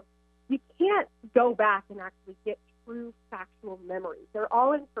have. So you can't go back and actually get true factual memories. They're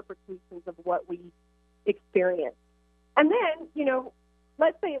all interpretations of what we experience. And then,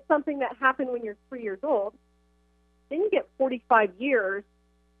 let's say it's something that happened when you're 3 years old. Then you get 45 years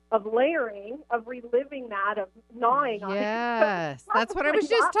of layering, of reliving that, of gnawing on it. Yes, that's what I was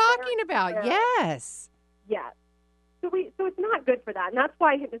just talking about. Yes. Yes. So it's not good for that. And that's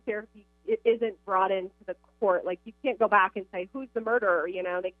why hypnotherapy isn't brought into the court. Like, you can't go back and say, who's the murderer?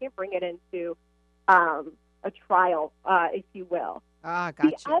 They can't bring it into a trial, if you will. Ah,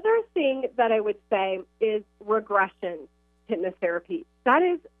 gotcha. The other thing that I would say is regression hypnotherapy. That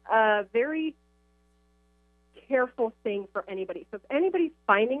is a very careful thing for anybody. So if anybody's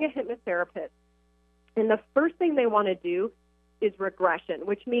finding a hypnotherapist, and the first thing they want to do is regression,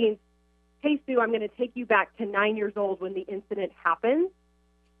 which means, hey, Sue, I'm going to take you back to 9 years old when the incident happened.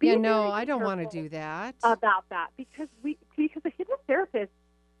 I don't want to do that. About that, because a hypnotherapist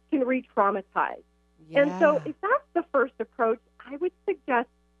can re-traumatize. Yeah. And so if that's the first approach, I would suggest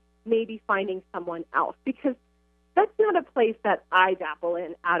maybe finding someone else, because that's not a place that I dabble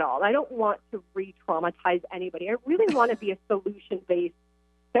in at all. I don't want to re-traumatize anybody. I really want to be a solution-based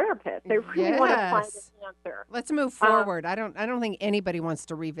therapist. I really want to find an answer. Let's move forward. I don't think anybody wants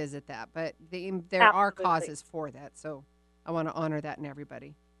to revisit that, but there are causes for that. So I want to honor that in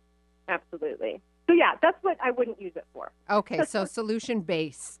everybody. Absolutely. So, yeah, that's what I wouldn't use it for. Okay, so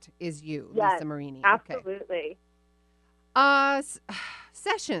solution-based is you, Yes, Lisa Marini. absolutely. Okay.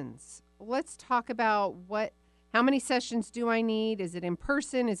 Sessions. Let's talk about how many sessions do I need? Is it in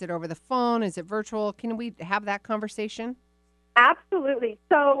person? Is it over the phone? Is it virtual? Can we have that conversation? Absolutely.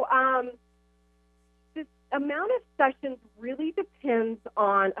 So the amount of sessions really depends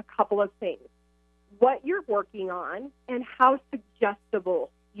on a couple of things. What you're working on and how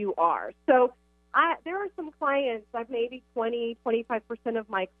suggestible you are. So there are some clients, like maybe 20, 25% of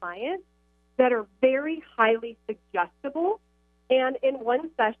my clients, that are very highly suggestible. And in one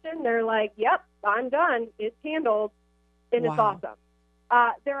session, they're like, yep, I'm done. It's handled. And It's awesome.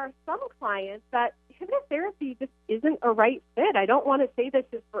 There are some clients that hypnotherapy just isn't a right fit. I don't want to say this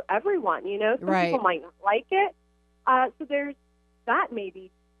is for everyone. Some people might not like it. So there's that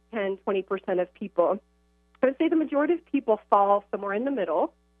maybe 10, 20% of people. I would say the majority of people fall somewhere in the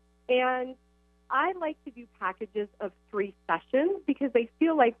middle. And I like to do packages of 3 sessions because they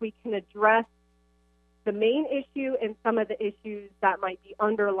feel like we can address the main issue and some of the issues that might be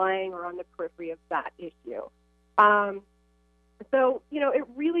underlying or on the periphery of that issue. So, it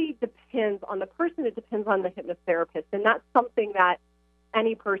really depends on the person. It depends on the hypnotherapist. And that's something that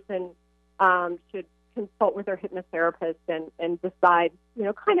any person should consult with their hypnotherapist and decide,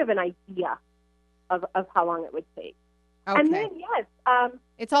 kind of an idea of how long it would take. Okay. And then, yes.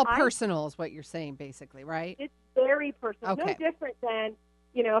 It's all personal is what you're saying, basically, right? It's very personal. Okay. No different than,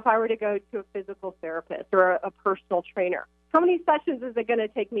 if I were to go to a physical therapist or a personal trainer. How many sessions is it going to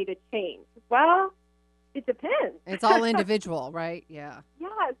take me to change? Well, it depends. It's all individual, right? Yeah.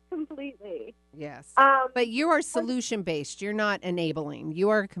 Yes, completely. Yes. But you are solution-based. You're not enabling.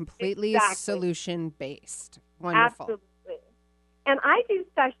 You are completely solution-based. Wonderful. Absolutely. And I do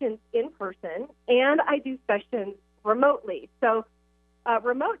sessions in person, and I do sessions remotely. So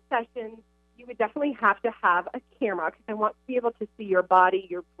remote sessions, you would definitely have to have a camera because I want to be able to see your body,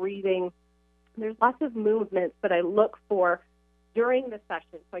 your breathing. There's lots of movements that I look for during the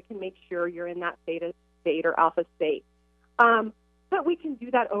session so I can make sure you're in that theta state or alpha state. But we can do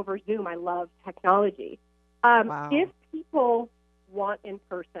that over Zoom. I love technology. Wow. If people want in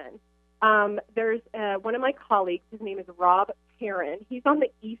person, there's one of my colleagues, his name is Rob Perrin. He's on the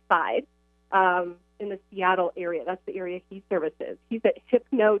east side in the Seattle area. That's the area he services. He's at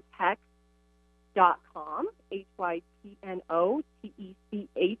hypnotech.com,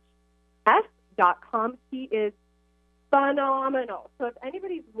 hypnotechs.com. He is phenomenal. So if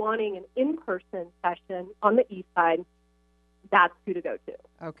anybody's wanting an in-person session on the east side, that's who to go to.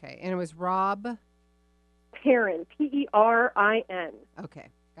 Okay. And it was Rob? Perrin, Perin. Okay.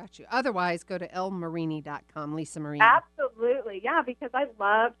 Got you. Otherwise, go to lmarini.com, Lisa Marini. Absolutely. Yeah, because I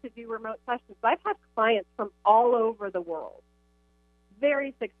love to do remote sessions. I've had clients from all over the world.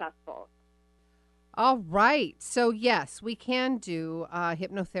 Very successful. All right. So, yes, we can do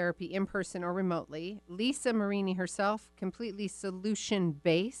hypnotherapy in person or remotely. Lisa Marini herself, completely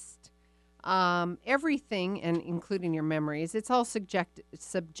solution-based. Everything, and including your memories, it's all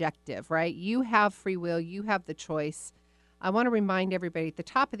subjective, right? You have free will. You have the choice. I want to remind everybody at the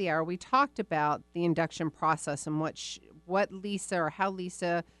top of the hour, we talked about the induction process and what Lisa or how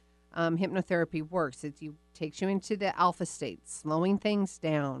Lisa hypnotherapy works. It takes you into the alpha state, slowing things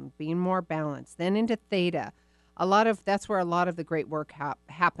down, being more balanced, then into theta. That's where a lot of the great work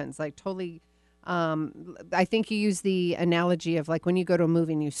happens. Like totally, I think you use the analogy of like when you go to a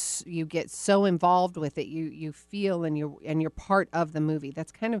movie and you get so involved with it, you feel and you're part of the movie.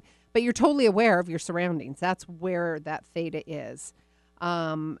 That's kind of, but you're totally aware of your surroundings. That's where that theta is,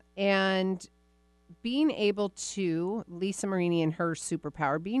 and being able to, Lisa Marini and her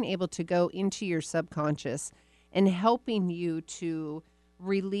superpower, being able to go into your subconscious and helping you to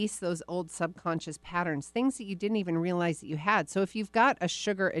release those old subconscious patterns, things that you didn't even realize that you had. So if you've got a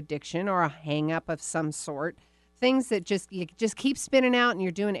sugar addiction or a hang up of some sort, things that you just keep spinning out and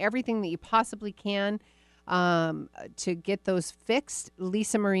you're doing everything that you possibly can to get those fixed,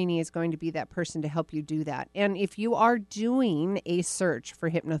 Lisa Marini is going to be that person to help you do that. And if you are doing a search for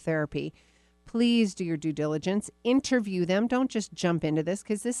hypnotherapy, please do your due diligence. Interview them. Don't just jump into this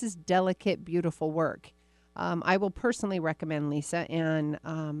because this is delicate, beautiful work. I will personally recommend Lisa,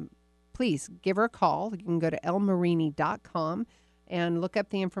 and please give her a call. You can go to lmarini.com and look up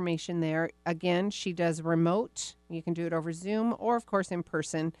the information there. Again, she does remote. You can do it over Zoom or, of course, in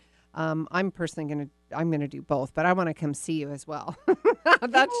person. I'm personally going to do both, but I want to come see you as well.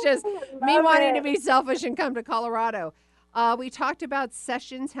 That's just me wanting to be selfish and come to Colorado. We talked about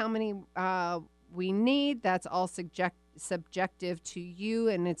sessions, how many we need. That's all subjective to you,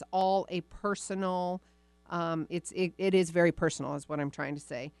 and it's all a personal It is very personal, is what I'm trying to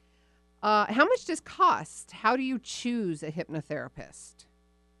say. How much does cost? How do you choose a hypnotherapist?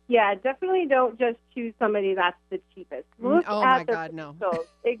 Yeah, definitely don't just choose somebody that's the cheapest. Look Oh, at my the God, no. potentials.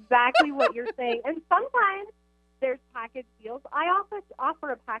 Exactly what you're saying. And sometimes there's package deals. I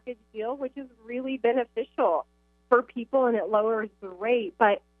offer a package deal, which is really beneficial for people, and it lowers the rate.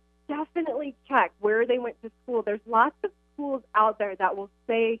 But definitely check where they went to school. There's lots of schools out there that will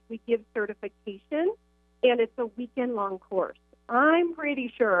say we give certification, and it's a weekend-long course. I'm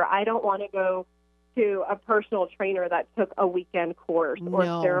pretty sure I don't want to go to a personal trainer that took a weekend course or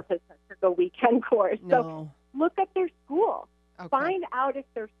a therapist that took a weekend course. No. So look at their school. Okay. Find out if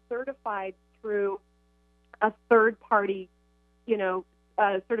they're certified through a third-party,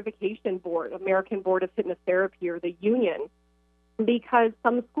 certification board, American Board of Hypnotherapy or the union, because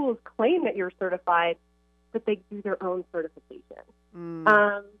some schools claim that you're certified, but they do their own certification.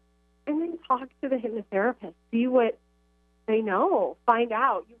 And then talk to the hypnotherapist. See what they know. Find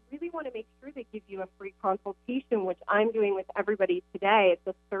out. You really want to make sure they give you a free consultation, which I'm doing with everybody today. It's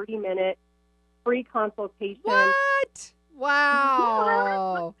a 30-minute free consultation. What?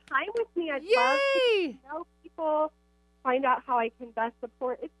 Wow. Yeah, time with me. I'd Yay! love to know people, find out how I can best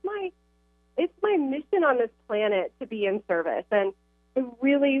support. It's my mission on this planet to be in service, and I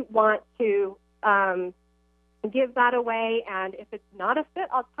really want to give that away. And if it's not a fit,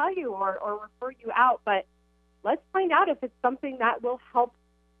 I'll tell you or refer you out. But let's find out if it's something that will help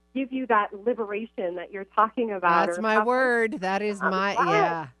give you that liberation that you're talking about. That's my word. That is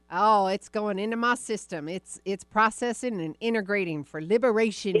yeah. Oh, it's going into my system. It's processing and integrating for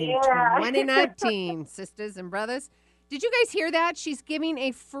liberation in 2019, sisters and brothers. Did you guys hear that? She's giving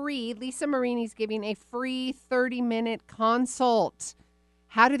Lisa Marini's giving a free 30-minute consult.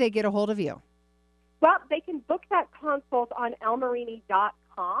 How do they get a hold of you? Well, they can book that consult on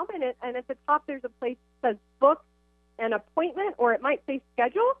elmarini.com, and at the top there's a place that says book an appointment, or it might say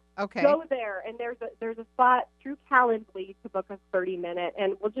schedule. Okay. Go there, and there's a spot through Calendly to book a 30-minute,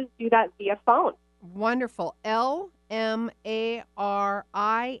 and we'll just do that via phone. Wonderful.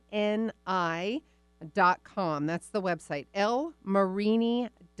 LMARINI.com. That's the website. lmarini.com.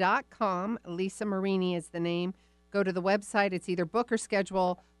 Lisa Marini is the name. Go to the website. It's either book or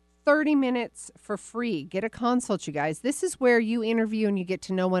schedule. 30 minutes for free. Get a consult, you guys. This is where you interview and you get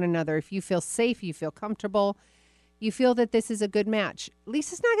to know one another. If you feel safe, you feel comfortable, you feel that this is a good match.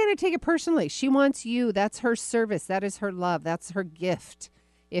 Lisa's not going to take it personally. She wants you. That's her service. That is her love. That's her gift.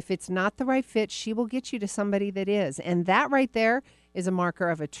 If it's not the right fit, she will get you to somebody that is. And that right there is a marker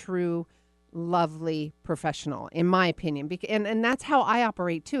of a true, lovely professional, in my opinion. And that's how I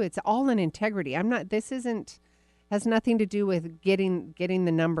operate, too. It's all in integrity. Has nothing to do with getting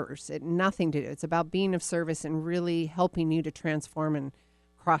the numbers. Nothing to do. It's about being of service and really helping you to transform and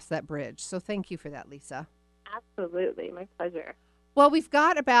cross that bridge. So thank you for that, Lisa. Absolutely. My pleasure. Well, we've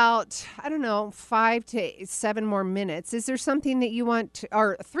got about, 5 to 7 more minutes. Is there something that you want to,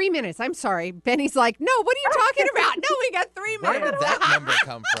 or 3 minutes? I'm sorry. Benny's like, no, what are you talking about? No, we got 3 minutes. Where did that number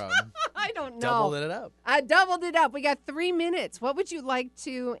come from? I don't know. Doubled it up. I doubled it up. We got 3 minutes. What would you like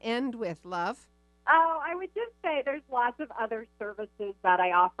to end with, love? Oh, I would just say there's lots of other services that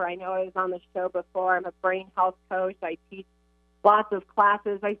I offer. I know I was on the show before. I'm a brain health coach. I teach lots of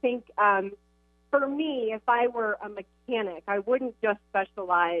classes. I think for me, if I were a mechanic, I wouldn't just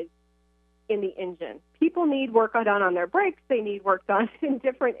specialize in the engine. People need work done on their brakes. They need work done in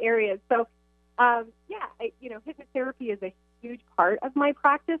different areas. So, hypnotherapy is a huge part of my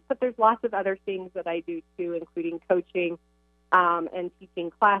practice, but there's lots of other things that I do too, including coaching and teaching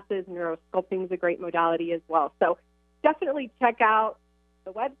classes. Neurosculpting is a great modality as well. So definitely check out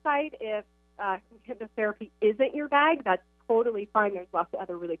the website. If hypnotherapy isn't your bag, that's totally fine. There's lots of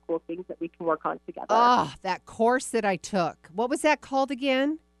other really cool things that we can work on together. Oh, that course that I took. What was that called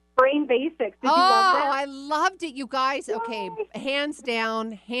again? Brain Basics. Did you love that? I loved it, you guys. Yay. Okay, hands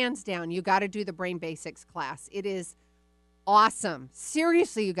down. You got to do the Brain Basics class. It is awesome.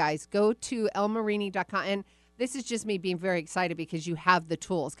 Seriously, you guys, go to elmarini.com. And this is just me being very excited because you have the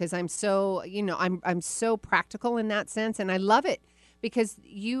tools, because I'm so, I'm so practical in that sense, and I love it because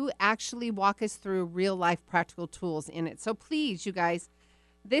you actually walk us through real life practical tools in it. So please, you guys,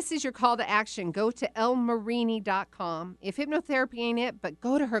 this is your call to action. Go to elmarini.com. If hypnotherapy ain't it, but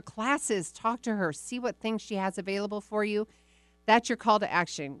go to her classes, talk to her, see what things she has available for you. That's your call to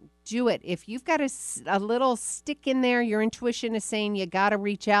action. Do it. If you've got a little stick in there, your intuition is saying you got to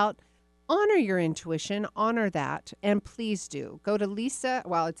reach out, honor your intuition, honor that, and please do. Go to Lisa,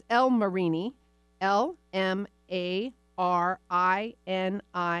 it's El Marini,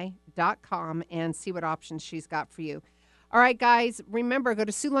 LMARINI.com, and see what options she's got for you. All right, guys, remember, go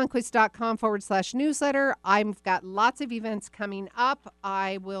to SueLundquist.com/newsletter. I've got lots of events coming up.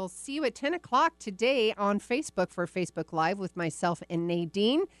 I will see you at 10 o'clock today on Facebook for Facebook Live with myself and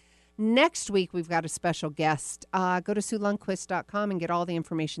Nadine. Next week, we've got a special guest. Go to SueLundquist.com and get all the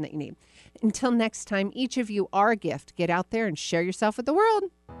information that you need. Until next time, each of you are a gift. Get out there and share yourself with the world.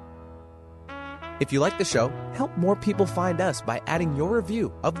 If you like the show, help more people find us by adding your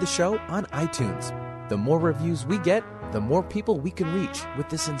review of the show on iTunes. The more reviews we get, the more people we can reach with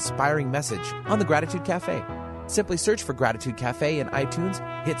this inspiring message on the Gratitude Cafe. Simply search for Gratitude Cafe in iTunes,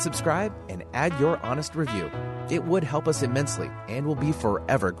 hit subscribe, and add your honest review. It would help us immensely and we'll be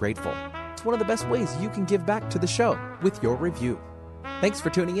forever grateful. It's one of the best ways you can give back to the show with your review. Thanks for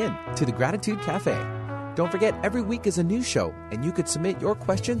tuning in to the Gratitude Cafe. Don't forget, every week is a new show, and you could submit your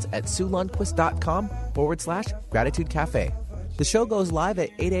questions at SueLundquist.com/Gratitude Cafe. The show goes live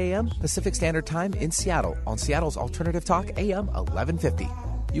at 8 a.m. Pacific Standard Time in Seattle on Seattle's Alternative Talk AM 1150.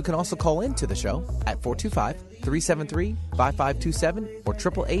 You can also call in to the show at 425-373-5527 or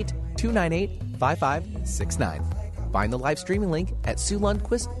 888-298-5569. Find the live streaming link at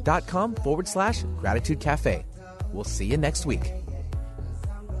SueLundquist.com/Gratitude Cafe. We'll see you next week.